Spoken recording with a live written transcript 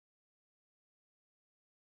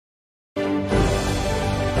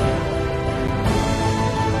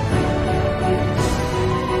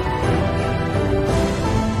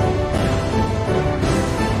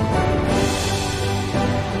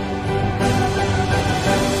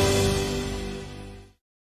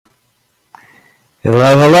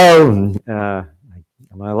Hello, hello. Am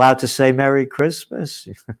I allowed to say Merry Christmas?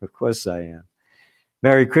 Of course I am.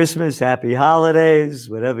 Merry Christmas, Happy Holidays,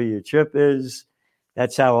 whatever your trip is.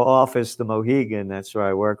 That's our office, the Mohegan. That's where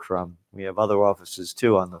I work from. We have other offices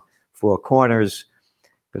too on the Four Corners,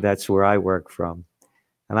 but that's where I work from.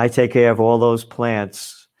 And I take care of all those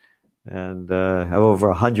plants and have over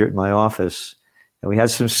 100 in my office. And we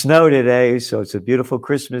had some snow today, so it's a beautiful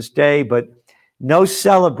Christmas day, but no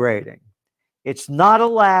celebrating. It's not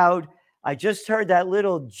allowed. I just heard that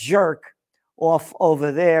little jerk off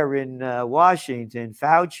over there in Washington,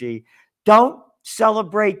 Fauci. Don't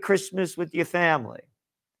celebrate Christmas with your family.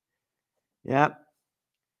 Yeah.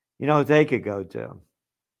 You know what they could go do?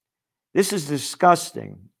 This is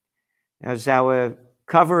disgusting. As our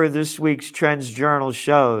cover of this week's Trends Journal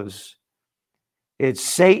shows, it's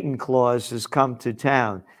Satan Claus has come to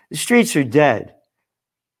town. The streets are dead.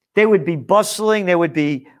 They would be bustling. There would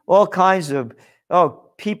be all kinds of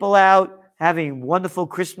people out having wonderful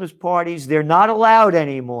Christmas parties. They're not allowed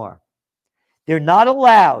anymore. They're not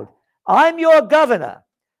allowed. I'm your governor.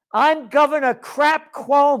 I'm Governor Crap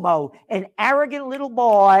Cuomo, an arrogant little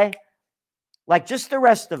boy like just the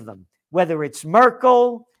rest of them, whether it's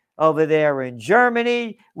Merkel over there in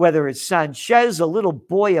Germany, whether it's Sanchez, a little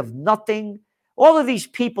boy of nothing, all of these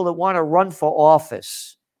people that want to run for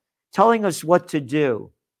office, telling us what to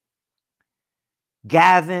do.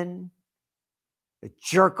 Gavin, the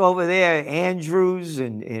jerk over there, Andrews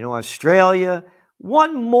in Australia,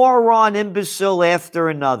 one moron imbecile after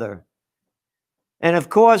another. And of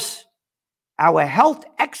course, our health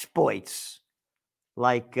exploits,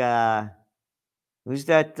 like who's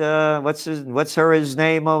that? What's his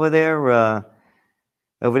name over there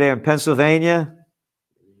in Pennsylvania?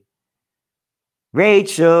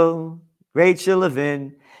 Rachel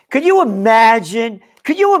Levin. Could you imagine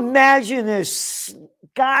this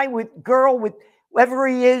girl with whoever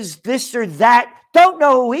he is, this or that, don't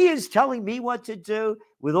know who he is, telling me what to do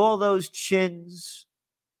with all those chins?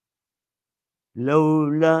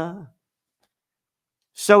 Lola.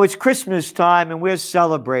 So it's Christmas time and we're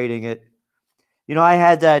celebrating it. You know, I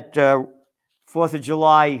had that 4th of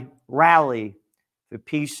July rally for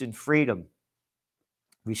peace and freedom.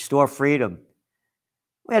 Restore freedom.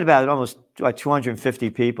 We had about almost 250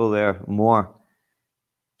 people there, more.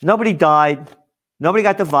 Nobody died. Nobody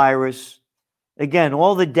got the virus. Again,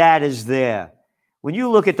 all the data is there. When you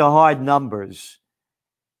look at the hard numbers,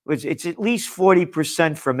 it's at least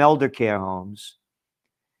 40% from elder care homes.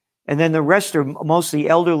 And then the rest are mostly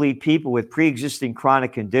elderly people with pre-existing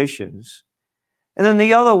chronic conditions. And then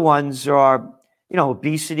the other ones are,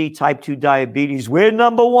 obesity, type 2 diabetes. We're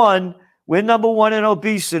number one. We're number one in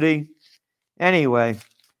obesity. Anyway,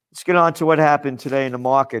 let's get on to what happened today in the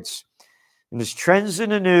markets. And there's trends in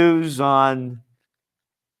the news on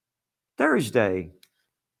Thursday,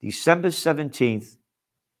 December 17th,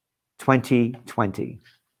 2020.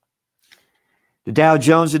 The Dow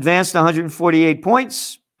Jones advanced 148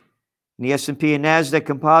 points. And the S&P and NASDAQ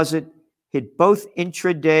composite hit both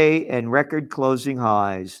intraday and record closing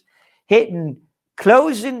highs. Hitting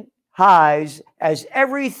closing highs as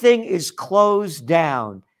everything is closed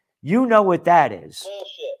down. You know what that is.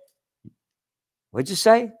 Bullshit. What'd you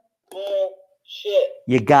say? Bullshit.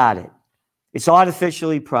 You got it. It's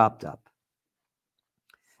artificially propped up.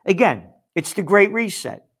 Again, it's the Great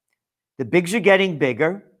Reset. The bigs are getting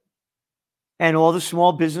bigger, and all the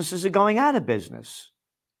small businesses are going out of business.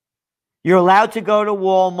 You're allowed to go to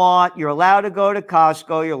Walmart. You're allowed to go to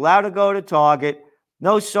Costco. You're allowed to go to Target.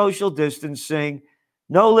 No social distancing.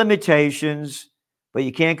 No limitations. But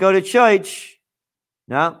you can't go to church.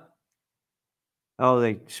 No. Oh,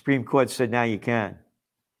 the Supreme Court said now you can.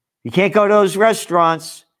 You can't go to those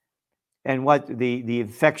restaurants. And what the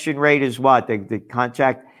infection rate is what? The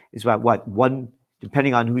contact is what? One,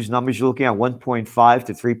 depending on whose numbers you're looking at, 1.5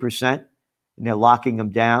 to 3%. And they're locking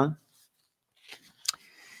them down.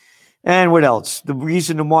 And what else? The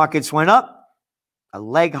reason the markets went up, a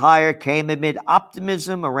leg higher came amid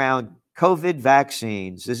optimism around COVID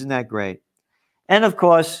vaccines. Isn't that great? And of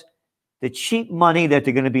course, the cheap money that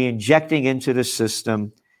they're going to be injecting into the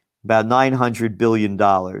system, about $900 billion.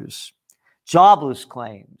 Jobless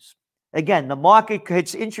claims. Again, the market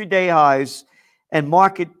hits intraday highs and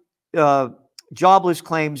market jobless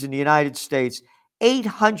claims in the United States,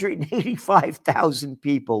 885,000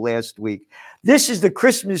 people last week. This is the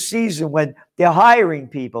Christmas season when they're hiring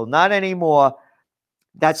people. Not anymore.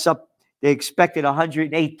 That's up. They expected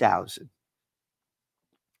 108,000.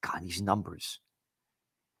 God, these numbers.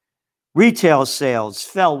 Retail sales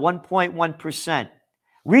fell 1.1%.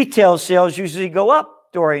 Retail sales usually go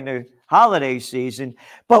up during the holiday season,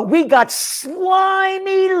 but we got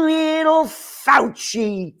slimy little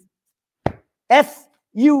Fauci.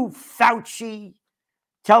 F.U. Fauci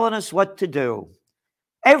telling us what to do.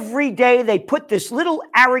 Every day they put this little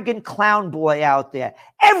arrogant clown boy out there.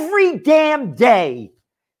 Every damn day.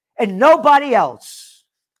 And nobody else.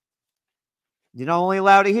 You're not only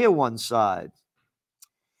allowed to hear one side.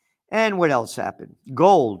 And what else happened?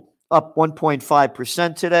 Gold up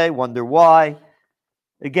 1.5% today. Wonder why.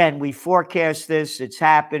 Again, we forecast this. It's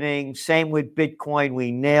happening. Same with Bitcoin.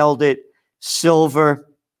 We nailed it. Silver.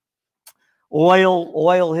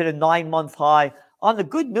 Oil hit a 9-month high on the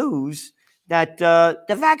good news that the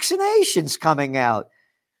vaccination's coming out.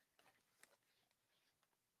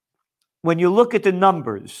 When you look at the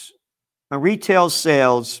numbers, retail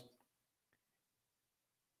sales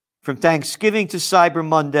from Thanksgiving to Cyber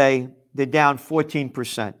Monday, they're down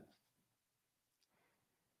 14%.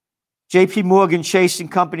 JP Morgan Chase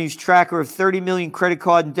and Company's tracker of 30 million credit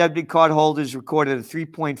card and debit card holders recorded a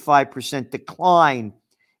 3.5% decline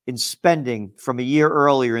in spending from a year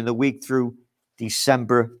earlier in the week through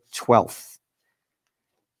December 12th.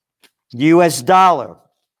 The U.S. dollar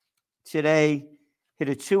today hit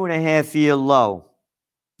a 2.5-year low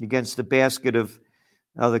against the basket of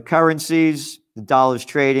other currencies. The dollar's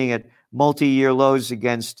trading at multi-year lows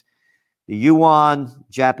against the yuan,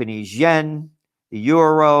 Japanese yen, the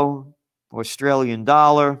euro, Australian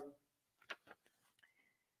dollar.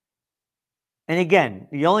 And again,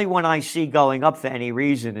 the only one I see going up for any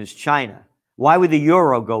reason is China. Why would the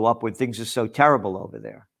euro go up when things are so terrible over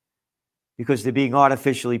there? Because they're being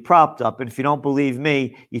artificially propped up. And if you don't believe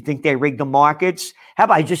me, you think they rigged the markets? How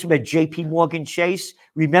about I just met JP Morgan Chase?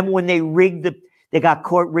 Remember when they got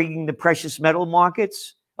caught rigging the precious metal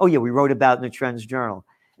markets? Oh yeah, we wrote about it in the Trends Journal.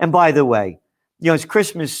 And by the way, it's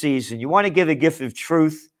Christmas season. You want to give a gift of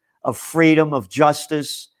truth, of freedom, of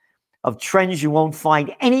justice, of trends you won't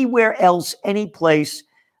find anywhere else, any place,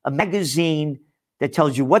 a magazine that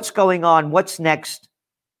tells you what's going on, what's next,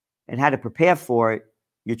 and how to prepare for it,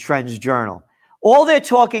 your Trends Journal. All they're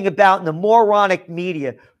talking about in the moronic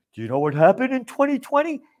media, do you know what happened in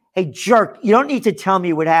 2020? Hey, jerk, you don't need to tell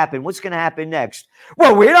me what happened. What's going to happen next?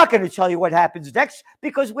 Well, we're not going to tell you what happens next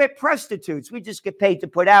because we're prostitutes. We just get paid to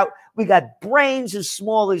put out. We got brains as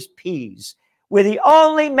small as peas. We're the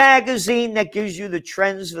only magazine that gives you the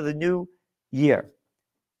trends for the new year.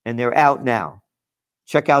 And they're out now.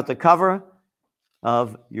 Check out the cover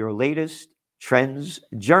of your latest Trends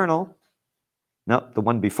Journal. No, the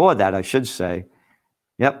one before that, I should say.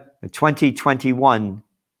 Yep, the 2021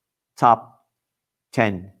 top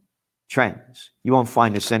 10 trends. You won't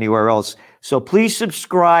find this anywhere else. So please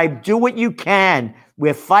subscribe. Do what you can.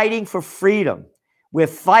 We're fighting for freedom. We're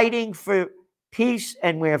fighting for peace,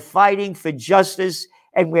 and we're fighting for justice,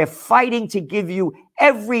 and we're fighting to give you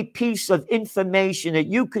every piece of information that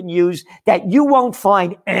you can use that you won't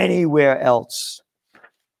find anywhere else.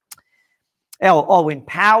 In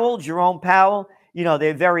Powell, Jerome Powell,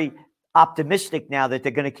 they're very optimistic now that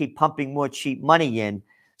they're going to keep pumping more cheap money in.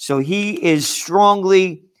 So he is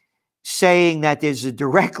strongly saying that there's a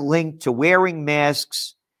direct link to wearing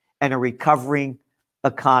masks and a recovering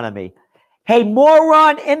economy. Hey,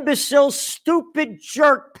 moron, imbecile, stupid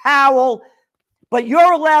jerk Powell, but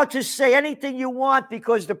you're allowed to say anything you want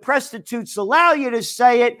because the prostitutes allow you to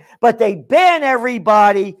say it, but they ban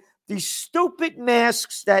everybody. These stupid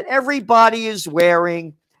masks that everybody is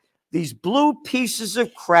wearing, these blue pieces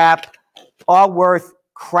of crap are worth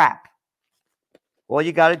crap. All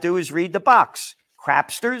you got to do is read the box.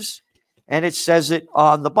 Crapsters, and it says it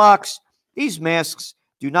on the box. These masks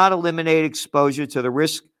do not eliminate exposure to the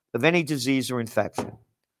risk of any disease or infection.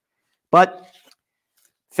 But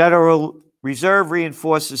Federal Reserve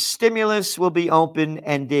reinforces stimulus will be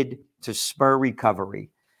open-ended to spur recovery.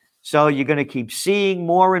 So you're going to keep seeing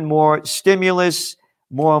more and more stimulus.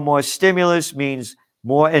 More and more stimulus means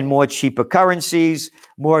more and more cheaper currencies.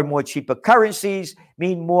 More and more cheaper currencies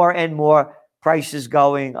mean more and more prices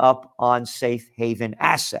going up on safe haven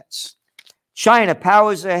assets. China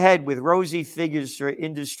powers ahead with rosy figures for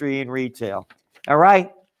industry and retail. All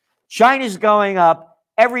right? China's going up.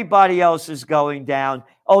 Everybody else is going down.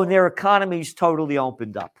 Oh, and their economy's totally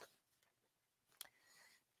opened up.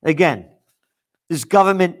 Again, this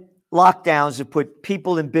government lockdowns have put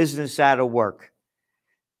people in business out of work.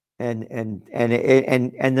 And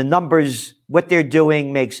the numbers, what they're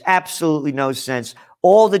doing makes absolutely no sense.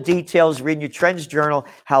 All the details are in your Trends Journal,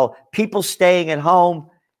 how people staying at home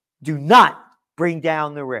do not bring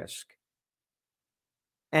down the risk.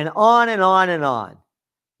 And on and on and on.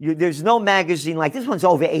 There's no magazine like this one's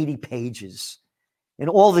over 80 pages. And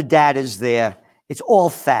all the data is there. It's all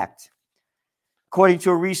fact. According to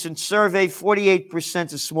a recent survey,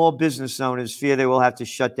 48% of small business owners fear they will have to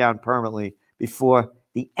shut down permanently before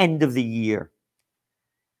the end of the year.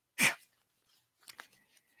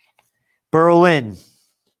 Berlin.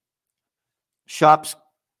 Shops,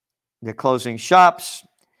 they're closing shops.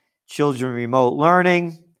 Children remote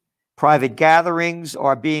learning. Private gatherings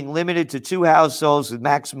are being limited to 2 households with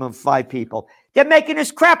maximum 5 people. They're making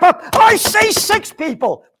this crap up. I say 6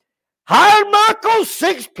 people. Hi, Merkel,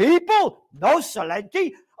 6 people. No,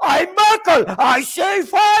 Salenti. I'm Merkel. I say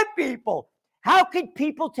 5 people. How can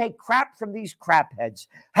people take crap from these crap heads?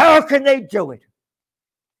 How can they do it?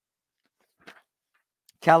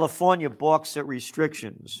 California balks at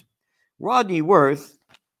restrictions. Rodney Worth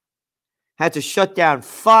had to shut down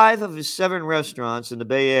 5 of his 7 restaurants in the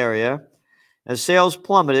Bay Area as sales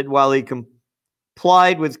plummeted while he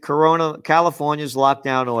complied with California's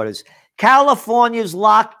lockdown orders. California's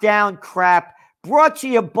lockdown crap brought to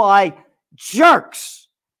you by jerks,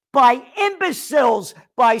 by imbeciles,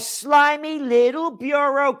 by slimy little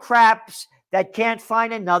bureaucrats that can't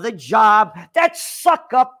find another job, that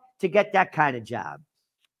suck up to get that kind of job.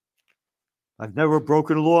 I've never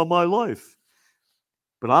broken a law in my life,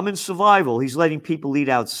 but I'm in survival. He's letting people eat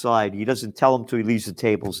outside. He doesn't tell them till he leaves the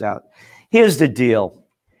tables out. Here's the deal.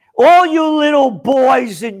 All you little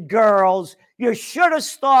boys and girls, you should have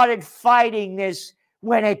started fighting this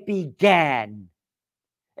when it began.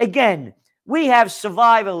 Again, we have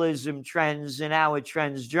survivalism trends in our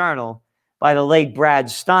Trends Journal by the late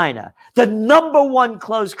Brad Steiner, the #1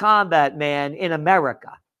 close combat man in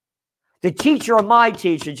America, the teacher of my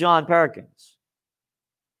teacher, John Perkins,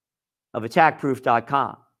 of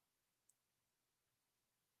attackproof.com.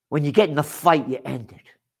 When you get in the fight, you end it.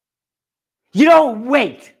 You don't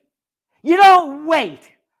wait. You don't wait.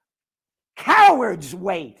 Cowards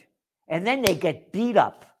wait, and then they get beat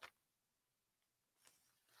up.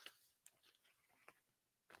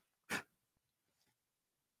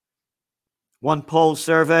 One poll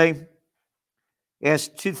survey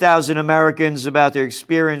asked 2,000 Americans about their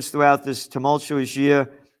experience throughout this tumultuous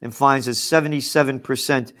year and finds that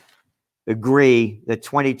 77% agree that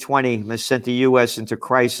 2020 has sent the U.S. into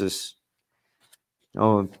crisis.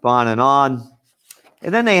 Oh, on and on.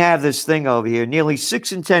 And then they have this thing over here. Nearly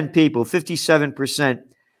 6 in 10 people, 57%,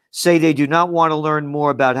 say they do not want to learn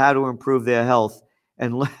more about how to improve their health.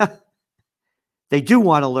 And they do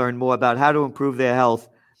want to learn more about how to improve their health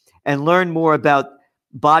and learn more about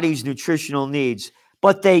body's nutritional needs.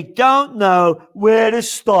 But they don't know where to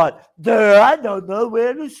start. I don't know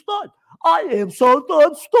where to start. I am so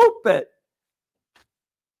damn stupid.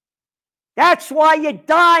 That's why you're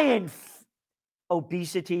dying,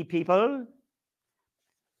 obesity people,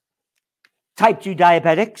 type 2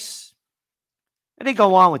 diabetics. And they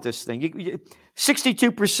go on with this thing.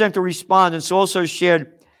 62% of respondents also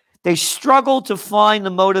shared they struggle to find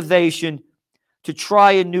the motivation to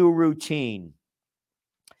try a new routine.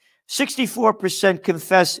 64%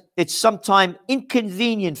 confess it's sometimes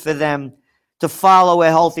inconvenient for them to follow a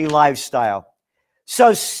healthy lifestyle.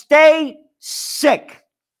 So stay sick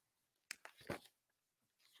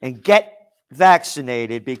and get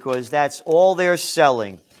vaccinated because that's all they're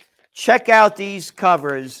selling. Check out these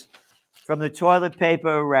covers from the Toilet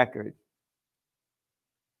Paper Record.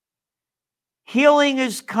 Healing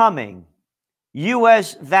is coming.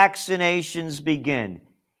 U.S. vaccinations begin.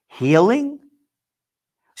 Healing?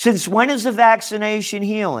 Since when is a vaccination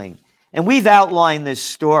healing? And we've outlined this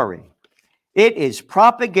story. It is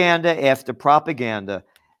propaganda after propaganda,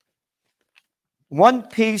 one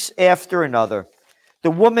piece after another.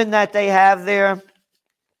 The woman that they have there,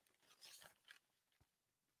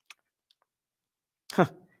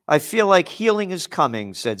 I feel like healing is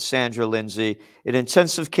coming, said Sandra Lindsay, an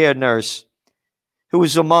intensive care nurse who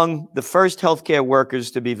was among the first healthcare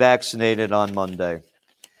workers to be vaccinated on Monday.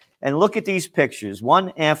 And look at these pictures,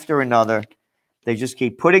 one after another. They just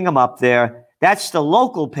keep putting them up there. That's the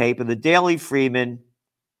local paper, the Daily Freeman.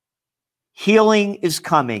 Healing is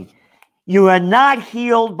coming. You are not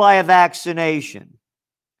healed by a vaccination.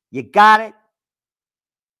 You got it?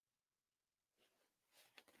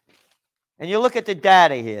 And you look at the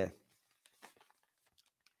data here.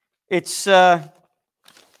 It's a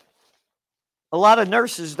lot of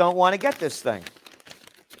nurses don't want to get this thing.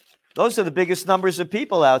 Those are the biggest numbers of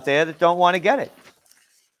people out there that don't want to get it.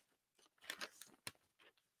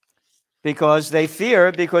 Because they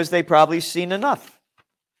fear, because they've probably seen enough.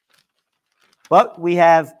 But we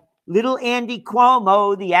have little Andy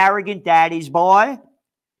Cuomo, the arrogant daddy's boy.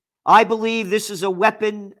 I believe this is a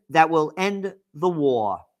weapon that will end the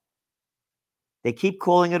war. They keep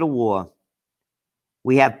calling it a war.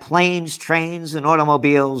 We have planes, trains, and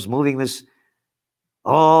automobiles moving this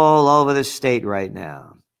all over the state right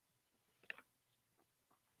now.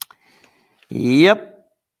 Yep.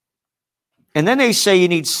 And then they say you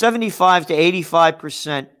need 75 to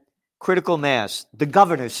 85% critical mass. The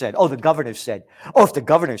governor said, oh, the governor said, oh, if the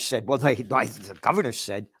governor said, well, the governor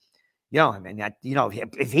said, I mean, that,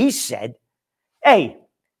 if he said, hey,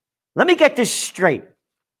 let me get this straight.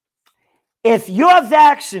 If you're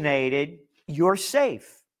vaccinated, you're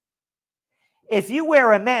safe. If you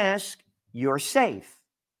wear a mask, you're safe.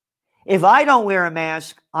 If I don't wear a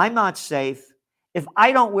mask, I'm not safe. If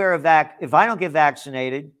I don't get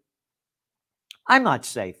vaccinated, I'm not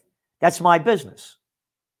safe. That's my business.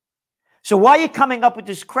 So why are you coming up with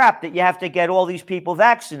this crap that you have to get all these people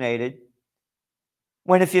vaccinated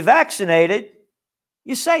when if you're vaccinated,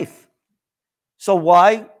 you're safe? So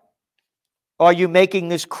why are you making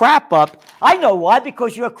this crap up? I know why,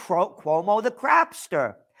 because you're Cuomo the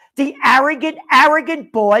crapster. The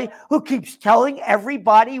arrogant boy who keeps telling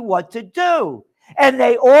everybody what to do. And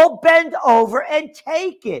they all bend over and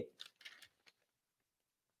take it.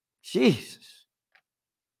 Jesus.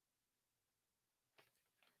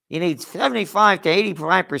 You need 75 to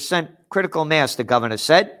 85% critical mass, the governor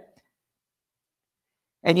said.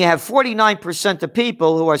 And you have 49% of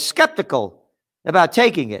people who are skeptical about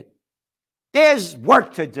taking it. There's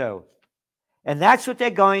work to do. And that's what they're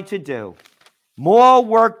going to do. More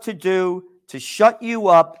work to do to shut you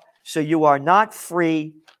up so you are not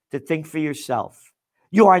free to think for yourself.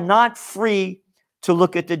 You are not free to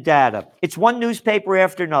look at the data. It's one newspaper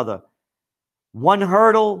after another. One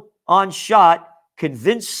hurdle on shot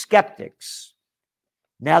convinced skeptics.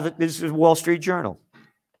 Now that this is Wall Street Journal.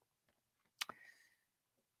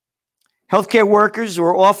 Healthcare workers who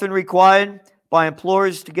are often required by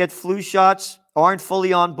employers to get flu shots aren't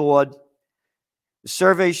fully on board. The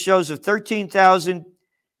survey shows of 13,000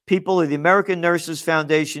 people of the American Nurses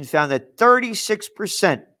Foundation found that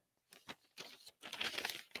 36%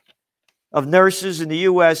 of nurses in the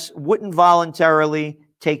U.S. wouldn't voluntarily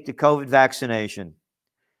take the COVID vaccination.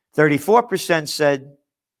 34% said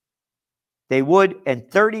they would, and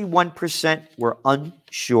 31% were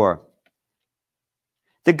unsure.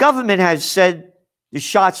 The government has said the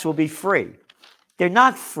shots will be free. They're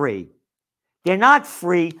not free. They're not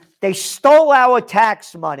free. They stole our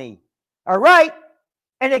tax money. All right?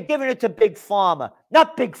 And they're giving it to Big Pharma.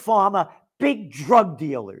 Not Big Pharma, big drug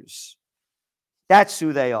dealers. That's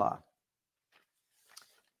who they are.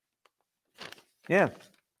 Yeah.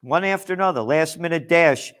 One after another. Last minute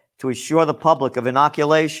dash to assure the public of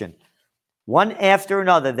inoculation. One after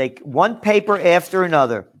another. One paper after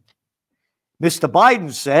another. Mr.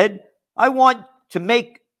 Biden said, I want to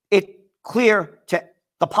make it clear to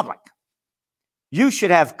the public. You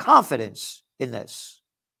should have confidence in this.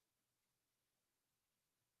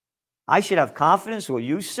 I should have confidence in what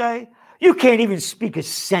you say? You can't even speak a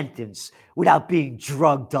sentence without being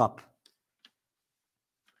drugged up.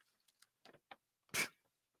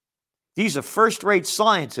 These are first-rate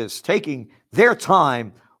scientists taking their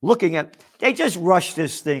time looking at... They just rushed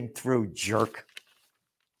this thing through, jerk.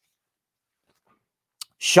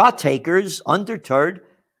 Shot takers undeterred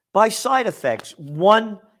by side effects.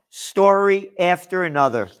 One story after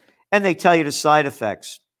another. And they tell you the side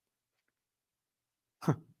effects.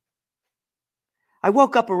 I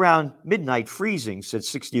woke up around midnight freezing, said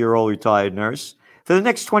 60-year-old retired nurse. For the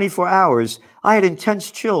next 24 hours, I had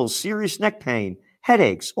intense chills, serious neck pain,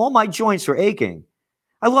 headaches. All my joints were aching.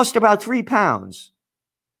 I lost about 3 pounds.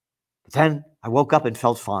 But then I woke up and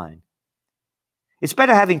felt fine. It's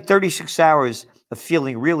better having 36 hours of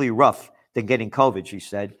feeling really rough than getting COVID, she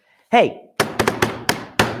said. Hey,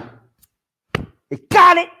 you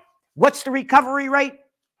got it. What's the recovery rate?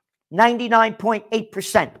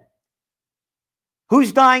 99.8%.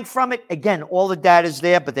 Who's dying from it? Again, all the data's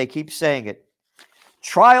there, but they keep saying it.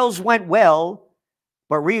 Trials went well,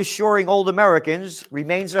 but reassuring old Americans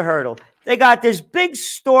remains a hurdle. They got this big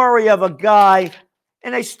story of a guy,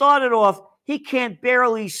 and they started off, he can't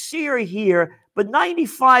barely see or hear, but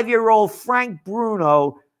 95-year-old Frank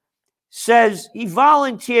Bruno says he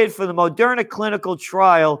volunteered for the Moderna clinical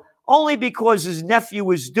trial only because his nephew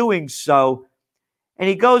was doing so. And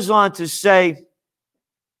he goes on to say,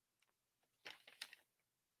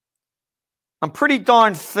 I'm pretty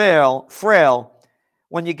darn frail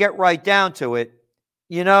when you get right down to it.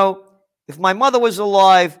 You know, if my mother was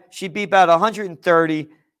alive, she'd be about 130,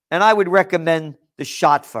 and I would recommend the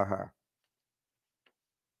shot for her.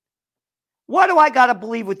 Why do I got to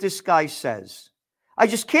believe what this guy says? I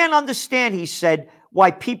just can't understand, he said,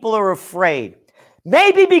 why people are afraid.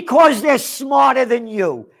 Maybe because they're smarter than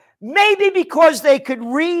you. Maybe because they could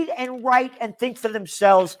read and write and think for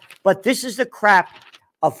themselves. But this is the crap,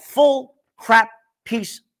 a full crap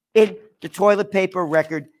piece in the toilet paper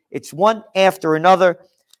record. It's one after another.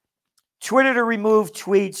 Twitter to remove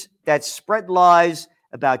tweets that spread lies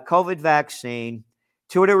about COVID vaccine.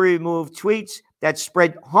 Twitter removed tweets that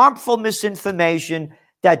spread harmful misinformation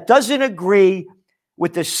that doesn't agree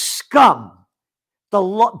with the scum,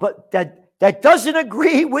 but that doesn't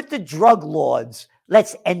agree with the drug lords.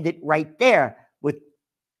 Let's end it right there with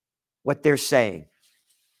what they're saying.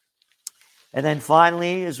 And then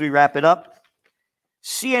finally, as we wrap it up,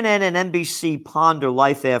 CNN and NBC ponder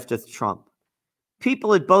life after Trump.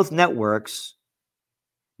 People at both networks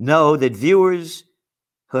know that viewers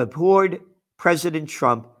who abhorred President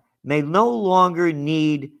Trump may no longer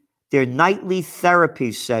need their nightly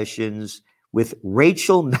therapy sessions with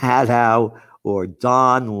Rachel Maddow or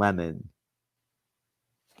Don Lemon.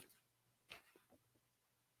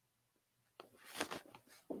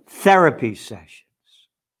 Therapy sessions.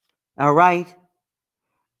 All right?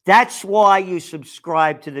 That's why you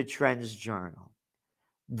subscribe to the Trends Journal.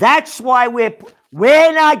 That's why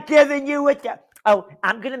we're not giving you it. Oh,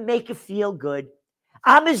 I'm going to make you feel good.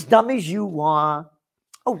 I'm as dumb as you are.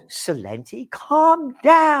 Oh, Celente, calm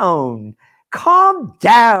down. Calm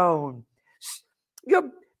down. Your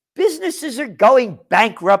businesses are going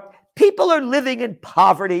bankrupt. People are living in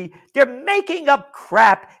poverty. They're making up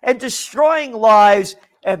crap and destroying lives.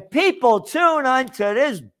 And people tune on to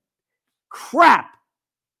this crap.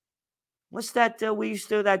 What's that we used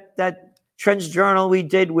to, that Trends Journal we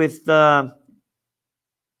did with the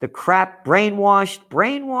crap,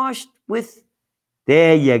 brainwashed with,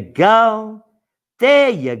 there you go. There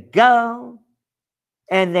you go.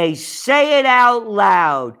 And they say it out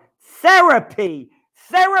loud. Therapy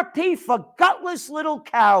for gutless little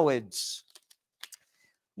cowards.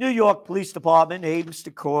 New York Police Department aims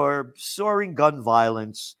to curb soaring gun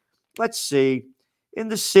violence. Let's see. In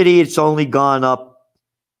the city, it's only gone up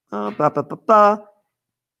 96%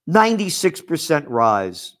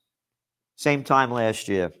 rise. Same time last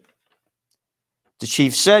year. The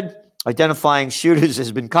chief said identifying shooters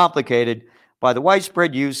has been complicated by the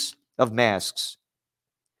widespread use of masks,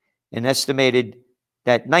 and estimated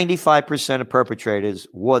that 95% of perpetrators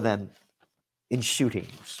wore them in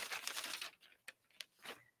shootings.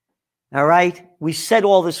 All right? We said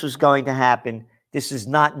all this was going to happen. This is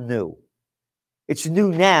not new. It's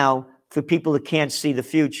new now for people that can't see the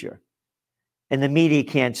future, and the media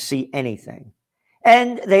can't see anything.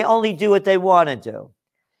 And they only do what they want to do.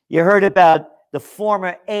 You heard about the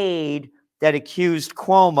former aide that accused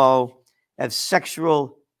Cuomo of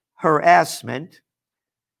sexual harassment.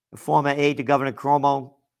 The former aide to Governor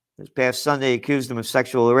Cuomo this past Sunday accused him of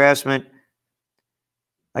sexual harassment.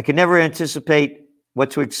 I can never anticipate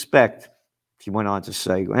what to expect, she went on to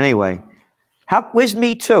say. Anyway, where's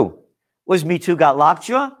Me Too? Was Me Too got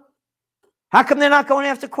lockjaw? How come they're not going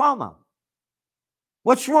after Cuomo?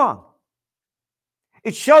 What's wrong?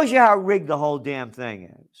 It shows you how rigged the whole damn thing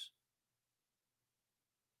is.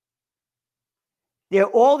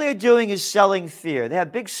 All they're doing is selling fear. They have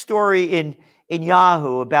a big story in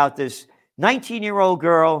Yahoo about this 19-year-old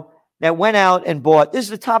girl that went out and bought, this is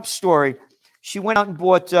the top story, she went out and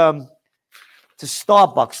bought to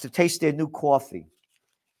Starbucks to taste their new coffee.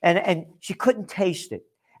 And she couldn't taste it.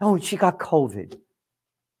 Oh, and she got COVID.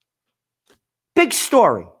 Big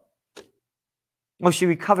story. Oh, she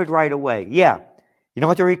recovered right away. Yeah. You know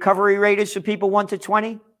what the recovery rate is for people 1 to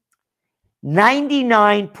 20?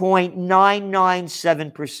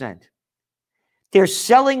 99.997%. They're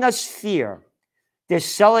selling us fear. They're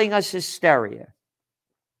selling us hysteria.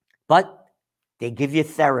 But they give you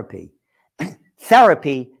therapy.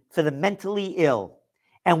 Therapy for the mentally ill.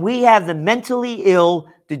 And we have the mentally ill,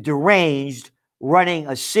 the deranged, running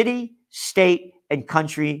a city, state, and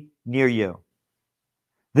country near you.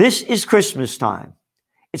 This is Christmas time.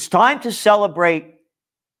 It's time to celebrate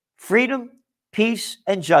freedom, peace,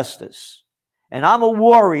 and justice. And I'm a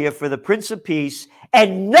warrior for the Prince of Peace,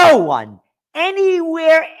 and no one,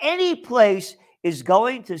 anywhere, any place, is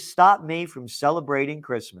going to stop me from celebrating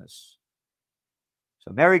Christmas.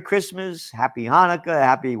 So Merry Christmas, Happy Hanukkah,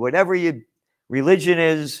 happy whatever your religion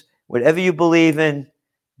is, whatever you believe in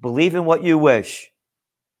what you wish,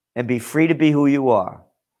 and be free to be who you are.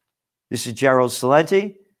 This is Gerald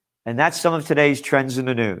Celente, and that's some of today's trends in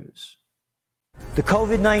the news. The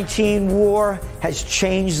COVID-19 war has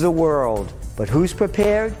changed the world, but who's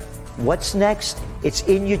prepared? What's next? It's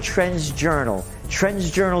in your Trends Journal. Trends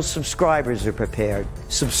Journal subscribers are prepared.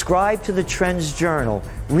 Subscribe to the Trends Journal.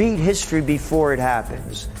 Read history before it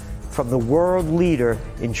happens. From the world leader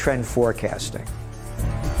in trend forecasting.